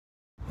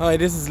Hi,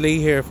 this is Lee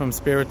here from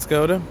Spirit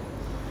Skoda.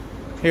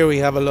 Here we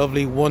have a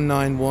lovely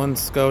 191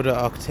 Skoda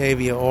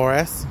Octavia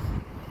RS.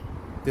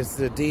 This is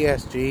a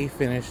DSG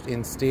finished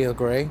in steel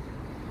grey.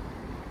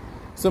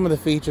 Some of the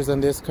features on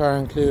this car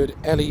include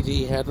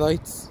LED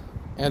headlights,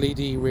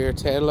 LED rear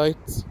tail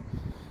lights,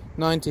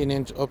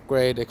 19-inch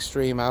upgrade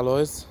extreme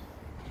alloys,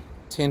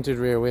 tinted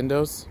rear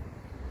windows.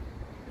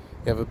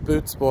 You have a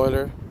boot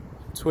spoiler,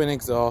 twin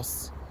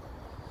exhausts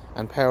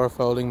and power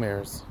folding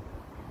mirrors.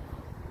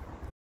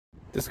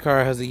 This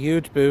car has a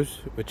huge boot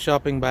with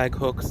shopping bag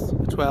hooks,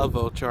 a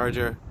 12-volt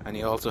charger, and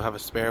you also have a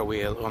spare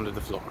wheel under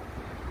the floor.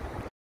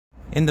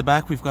 In the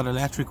back we've got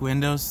electric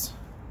windows,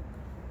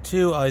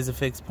 two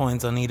ISOFIX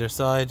points on either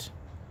side,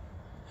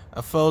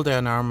 a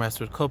fold-down armrest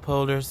with cup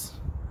holders,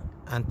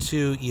 and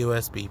two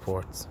USB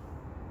ports.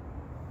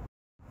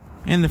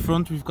 In the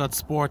front we've got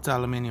sports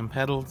aluminium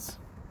pedals,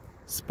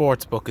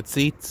 sports bucket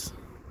seats,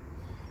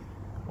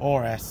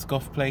 RS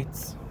scuff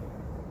plates.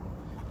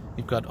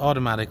 You've got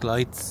automatic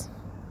lights,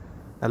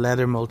 a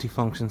leather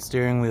multifunction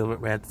steering wheel with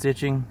red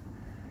stitching,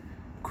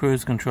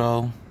 cruise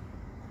control,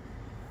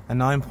 a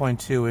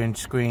 9.2-inch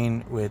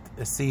screen with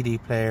a CD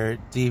player,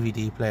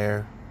 DVD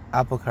player,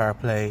 Apple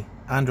CarPlay,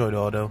 Android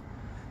Auto,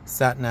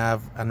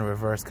 sat-nav and a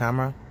reverse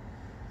camera.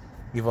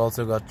 You've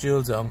also got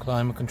dual zone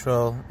climate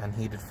control and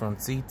heated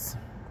front seats,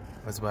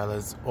 as well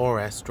as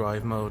RS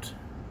drive mode.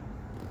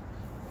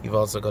 You've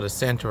also got a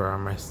center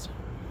armrest.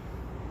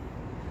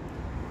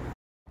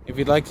 If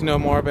you'd like to know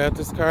more about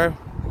this car,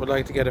 would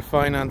like to get a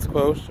finance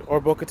quote or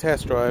book a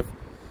test drive,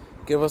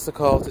 give us a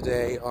call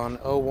today on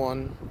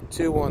 01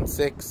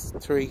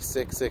 216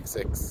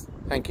 3666.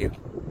 Thank you.